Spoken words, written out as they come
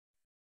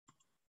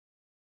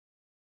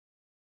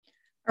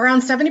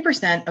Around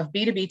 70% of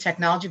B2B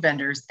technology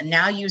vendors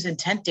now use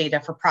intent data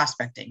for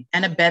prospecting,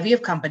 and a bevy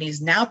of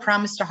companies now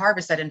promise to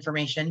harvest that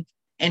information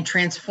and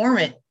transform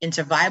it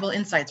into viable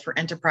insights for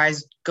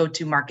enterprise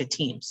go-to-market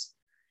teams.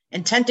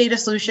 Intent data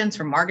solutions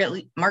from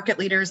market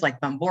leaders like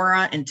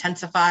Bombora,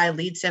 Intensify,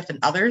 LeadSift, and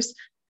others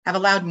have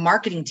allowed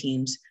marketing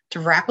teams to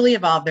rapidly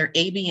evolve their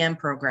ABM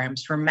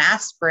programs from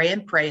mass spray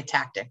and pray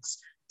tactics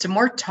to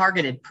more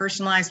targeted,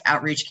 personalized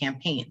outreach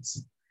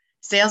campaigns.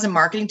 Sales and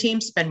marketing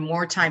teams spend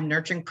more time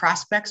nurturing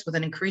prospects with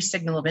an increased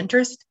signal of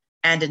interest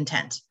and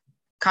intent.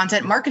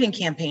 Content marketing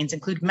campaigns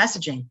include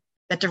messaging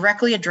that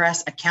directly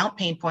address account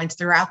pain points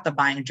throughout the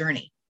buying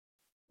journey.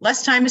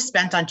 Less time is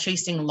spent on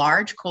chasing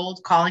large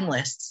cold calling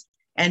lists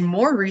and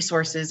more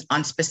resources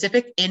on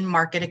specific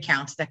in-market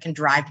accounts that can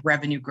drive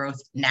revenue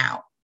growth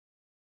now.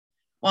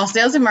 While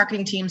sales and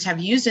marketing teams have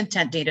used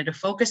intent data to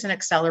focus and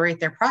accelerate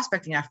their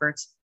prospecting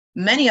efforts,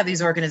 many of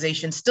these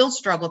organizations still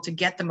struggle to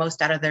get the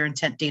most out of their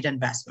intent data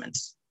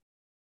investments.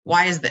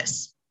 Why is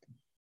this?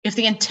 If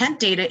the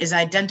intent data is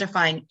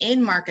identifying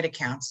in-market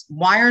accounts,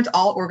 why aren't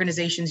all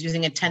organizations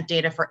using intent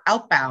data for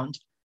outbound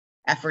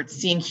efforts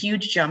seeing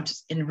huge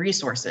jumps in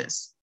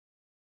resources?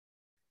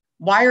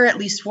 Why are at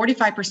least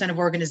 45% of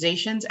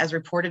organizations, as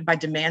reported by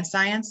Demand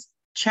Science,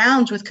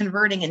 challenged with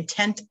converting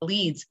intent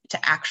leads to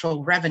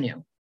actual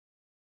revenue?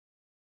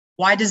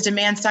 Why does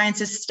Demand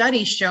Science's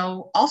study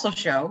also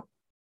show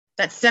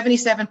that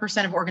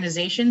 77% of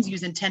organizations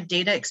use intent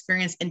data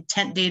experience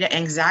intent data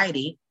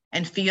anxiety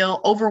and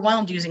feel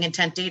overwhelmed using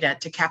intent data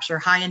to capture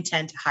high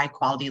intent, high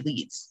quality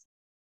leads?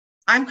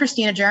 I'm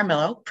Christina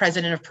Jaramillo,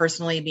 president of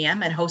Personal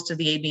ABM and host of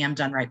the ABM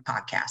Done Right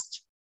podcast.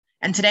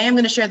 And today I'm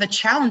going to share the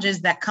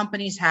challenges that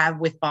companies have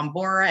with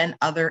Bombora and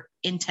other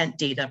intent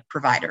data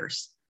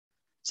providers.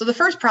 So the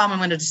first problem I'm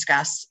going to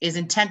discuss is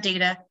intent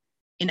data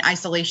in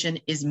isolation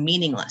is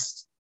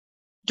meaningless.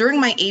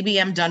 During my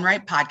ABM Done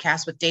Right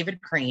podcast with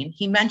David Crane,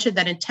 he mentioned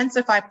that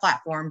Intensify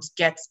Platforms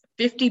gets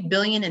 50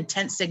 billion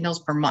intent signals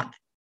per month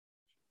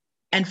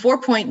and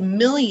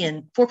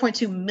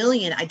 4.2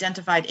 million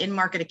identified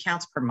in-market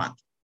accounts per month.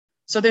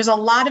 So there's a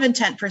lot of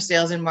intent for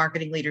sales and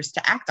marketing leaders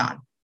to act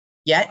on.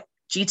 Yet,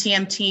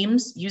 GTM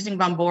teams using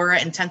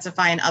Bombora,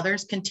 Intensify, and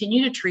others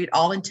continue to treat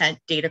all intent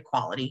data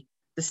quality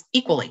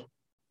equally.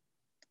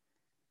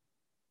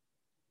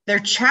 They're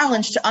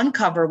challenged to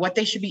uncover what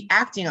they should be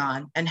acting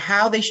on and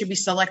how they should be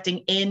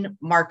selecting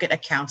in-market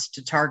accounts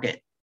to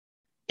target.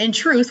 In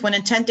truth, when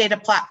intent data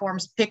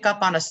platforms pick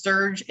up on a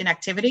surge in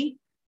activity,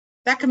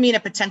 that could mean a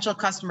potential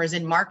customer is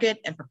in market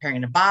and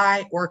preparing to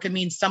buy, or it could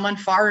mean someone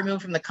far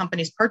removed from the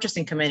company's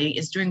purchasing committee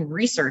is doing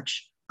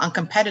research on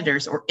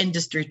competitors or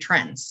industry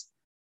trends.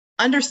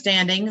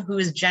 Understanding who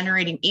is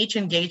generating each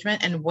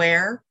engagement and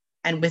where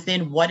and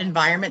within what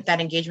environment that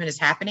engagement is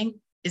happening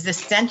is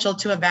essential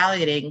to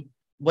evaluating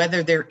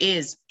whether there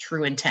is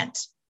true intent.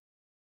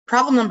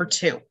 Problem number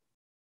 2,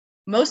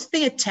 most of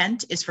the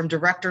intent is from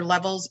director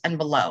levels and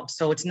below.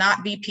 So it's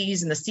not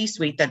VPs in the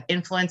C-suite that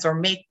influence or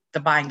make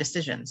the buying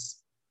decisions.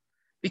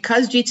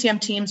 Because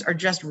GTM teams are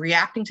just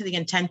reacting to the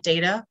intent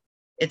data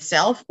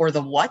itself or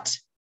the what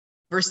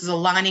versus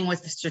aligning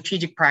with the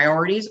strategic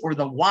priorities or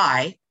the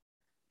why,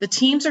 the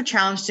teams are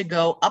challenged to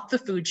go up the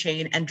food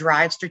chain and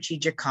drive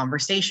strategic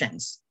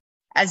conversations.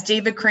 As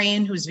David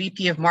Crane, who's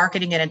VP of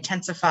Marketing at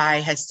Intensify,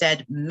 has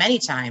said many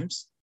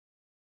times,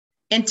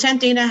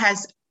 intent data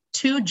has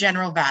 2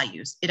 general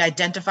values. It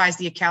identifies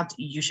the accounts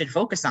you should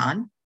focus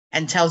on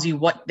and tells you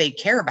what they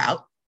care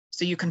about,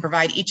 so you can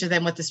provide each of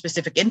them with the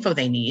specific info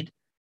they need.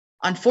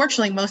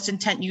 Unfortunately, most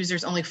intent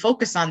users only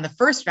focus on the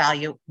first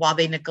value while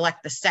they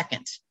neglect the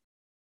second.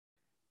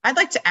 I'd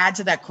like to add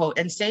to that quote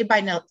and say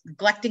by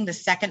neglecting the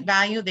second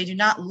value, they do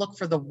not look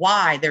for the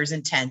why there's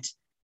intent,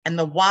 and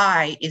the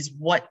why is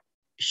what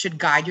should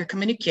guide your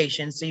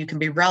communication so you can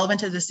be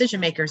relevant to decision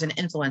makers and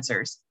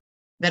influencers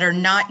that are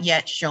not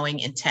yet showing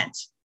intent.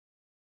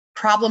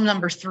 Problem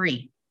number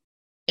 3,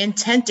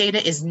 intent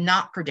data is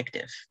not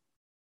predictive.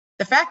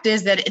 The fact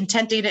is that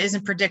intent data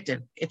isn't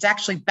predictive. It's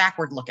actually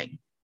backward looking.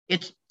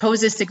 It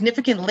poses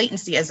significant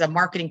latency as a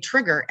marketing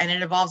trigger, and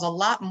it involves a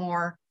lot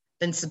more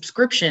than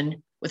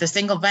subscription with a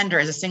single vendor,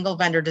 as a single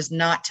vendor does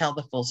not tell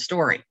the full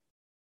story.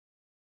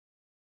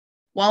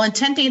 While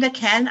intent data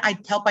can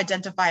help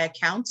identify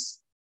accounts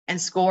and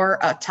score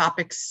a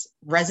topic's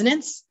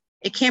resonance,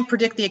 it can't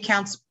predict the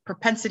account's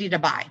propensity to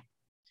buy.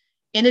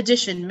 In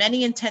addition,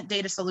 many intent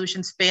data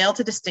solutions fail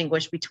to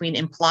distinguish between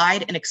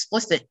implied and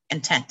explicit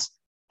intent,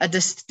 a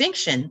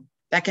distinction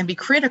that can be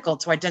critical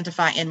to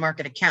identify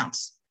in-market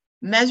accounts.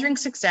 Measuring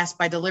success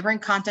by delivering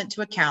content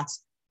to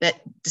accounts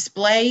that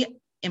display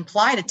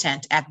implied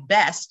intent at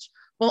best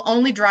will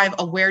only drive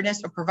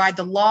awareness or provide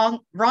the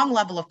wrong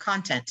level of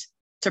content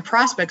to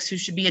prospects who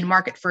should be in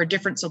market for a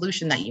different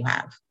solution that you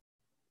have.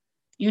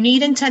 You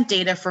need intent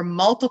data from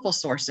multiple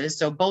sources,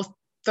 so both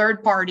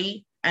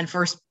third-party and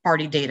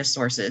first-party data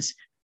sources,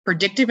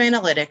 predictive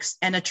analytics,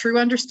 and a true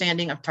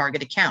understanding of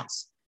target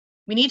accounts.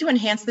 We need to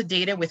enhance the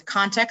data with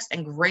context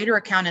and greater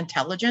account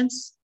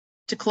intelligence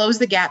to close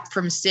the gap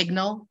from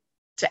signal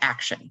to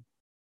action.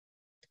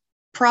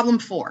 Problem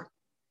 4,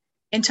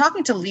 In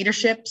talking to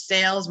leadership,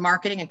 sales,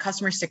 marketing, and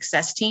customer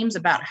success teams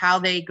about how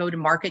they go to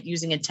market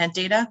using intent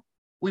data,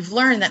 we've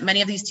learned that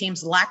many of these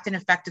teams lacked an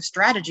effective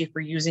strategy for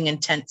using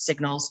intent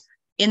signals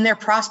in their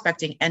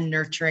prospecting and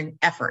nurturing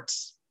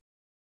efforts.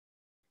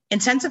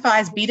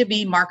 Intensify's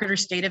B2B Marketer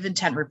State of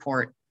Intent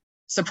report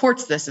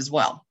supports this as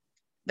well.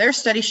 Their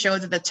study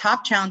showed that the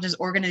top challenges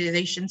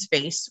organizations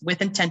face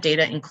with intent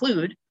data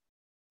include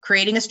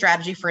creating a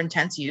strategy for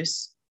intent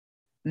use,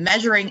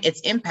 measuring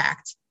its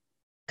impact,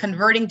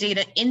 converting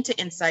data into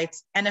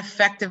insights, and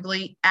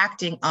effectively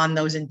acting on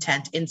those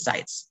intent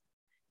insights.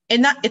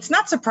 It's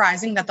not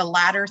surprising that the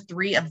latter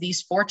three of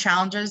these four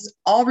challenges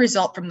all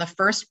result from the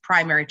first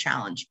primary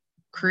challenge,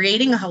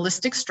 creating a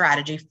holistic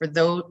strategy for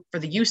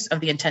the use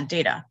of the intent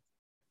data.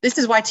 This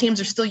is why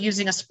teams are still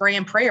using a spray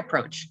and pray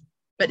approach,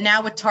 but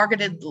now with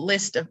targeted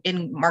list of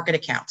in-market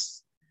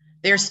accounts.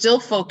 They are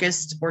still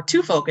focused or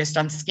too focused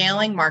on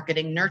scaling,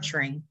 marketing,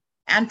 nurturing,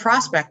 and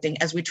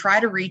prospecting as we try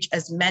to reach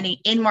as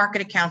many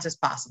in-market accounts as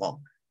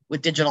possible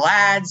with digital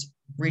ads,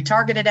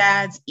 retargeted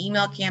ads,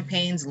 email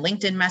campaigns,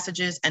 LinkedIn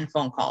messages, and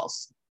phone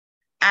calls.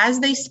 As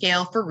they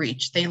scale for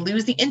reach, they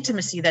lose the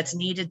intimacy that's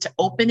needed to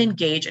open,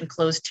 engage, and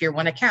close tier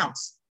 1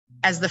 accounts,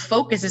 as the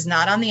focus is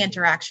not on the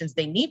interactions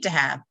they need to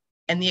have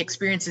and the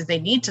experiences they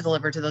need to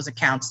deliver to those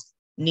accounts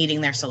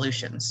needing their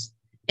solutions.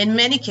 In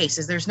many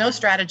cases, there's no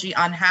strategy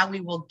on how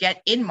we will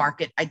get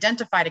in-market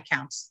identified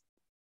accounts,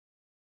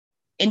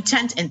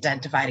 intent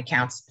identified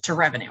accounts, to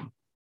revenue.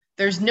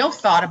 There's no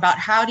thought about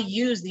how to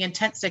use the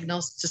intent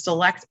signals to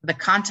select the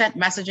content,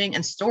 messaging,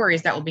 and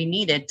stories that will be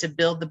needed to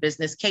build the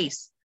business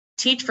case,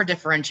 teach for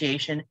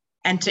differentiation,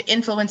 and to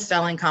influence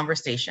selling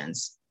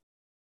conversations.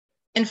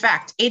 In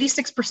fact,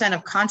 86%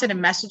 of content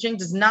and messaging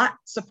does not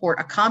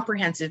support a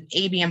comprehensive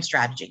ABM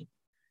strategy.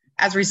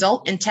 As a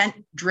result,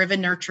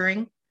 intent-driven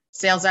nurturing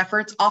sales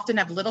efforts often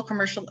have little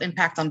commercial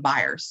impact on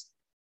buyers.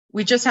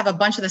 We just have a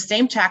bunch of the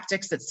same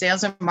tactics that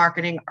sales and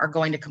marketing are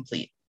going to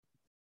complete.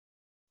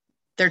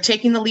 They're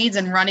taking the leads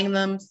and running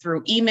them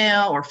through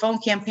email or phone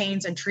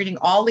campaigns and treating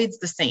all leads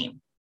the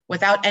same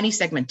without any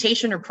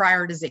segmentation or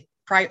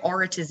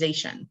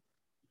prioritization.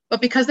 But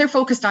because they're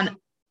focused on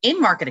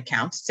in-market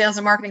accounts, sales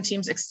and marketing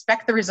teams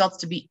expect the results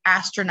to be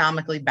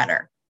astronomically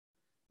better.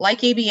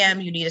 Like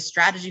ABM, you need a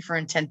strategy for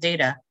intent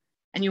data,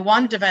 and you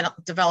want to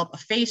develop a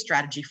phase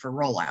strategy for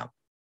rollout.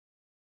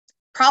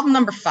 Problem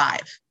number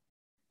 5,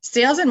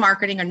 sales and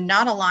marketing are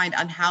not aligned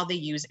on how they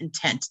use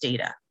intent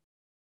data.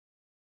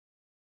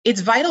 It's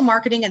vital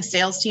marketing and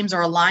sales teams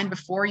are aligned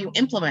before you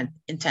implement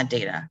intent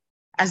data,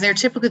 as they're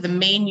typically the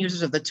main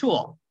users of the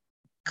tool.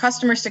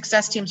 Customer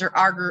success teams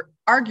are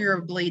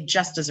arguably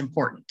just as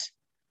important.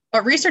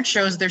 But research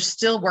shows there's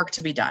still work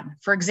to be done.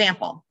 For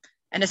example,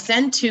 an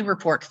Ascend2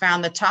 report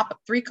found the top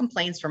 3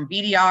 complaints from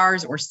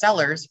BDRs or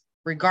sellers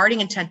regarding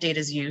intent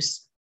data's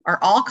use are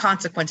all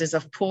consequences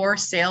of poor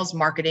sales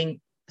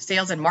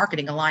and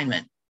marketing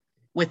alignment,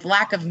 with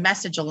lack of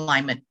message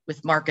alignment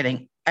with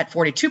marketing at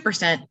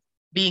 42%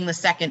 being the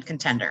second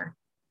contender.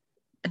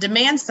 A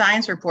demand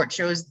science report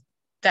shows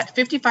that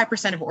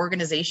 55% of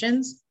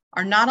organizations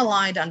are not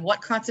aligned on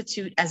what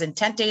constitute as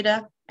intent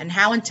data and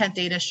how intent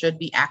data should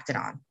be acted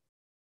on.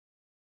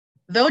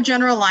 Though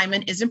general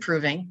alignment is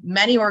improving,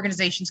 many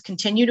organizations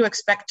continue to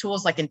expect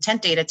tools like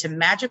intent data to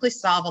magically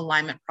solve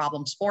alignment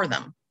problems for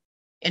them.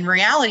 In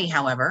reality,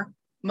 however,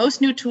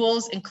 most new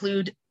tools,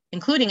 including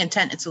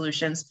intent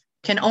solutions,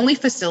 can only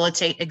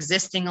facilitate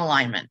existing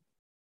alignment,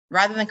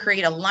 rather than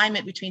create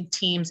alignment between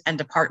teams and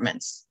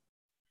departments.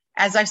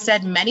 As I've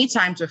said many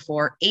times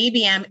before,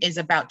 ABM is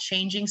about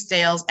changing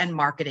sales and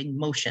marketing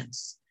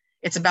motions.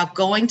 It's about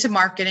going to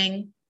market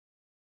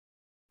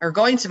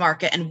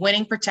and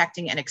winning,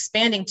 protecting, and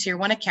expanding tier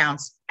 1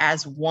 accounts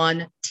as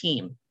one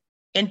team.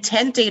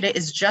 Intent data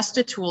is just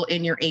a tool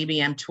in your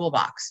ABM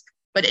toolbox,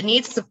 but it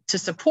needs to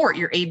support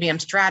your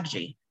ABM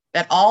strategy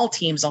that all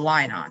teams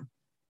align on.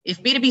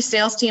 If B2B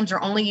sales teams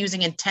are only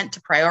using intent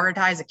to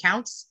prioritize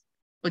accounts,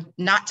 but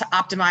not to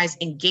optimize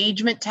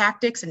engagement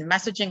tactics and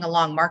messaging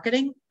along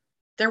marketing,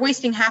 they're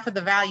wasting half of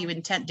the value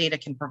intent data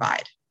can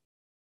provide.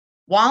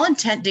 While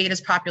intent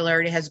data's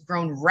popularity has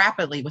grown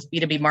rapidly with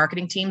B2B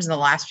marketing teams in the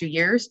last few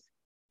years,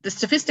 the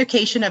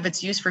sophistication of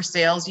its use for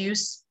sales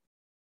use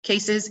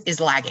cases is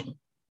lagging.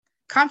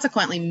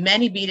 Consequently,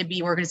 many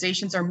B2B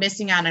organizations are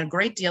missing out on a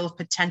great deal of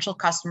potential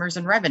customers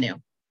and revenue.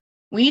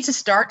 We need to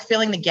start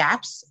filling the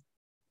gaps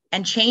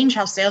and change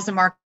how sales and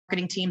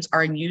marketing teams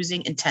are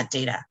using intent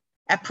data.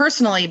 At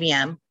Personal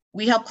ABM,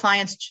 we help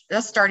clients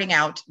just starting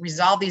out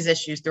resolve these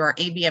issues through our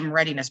ABM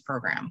Readiness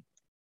Program.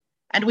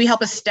 And we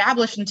help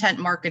established intent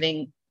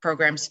marketing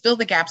programs fill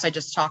the gaps I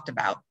just talked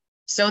about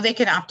so they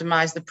can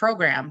optimize the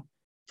program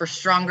for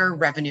stronger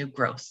revenue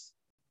growth.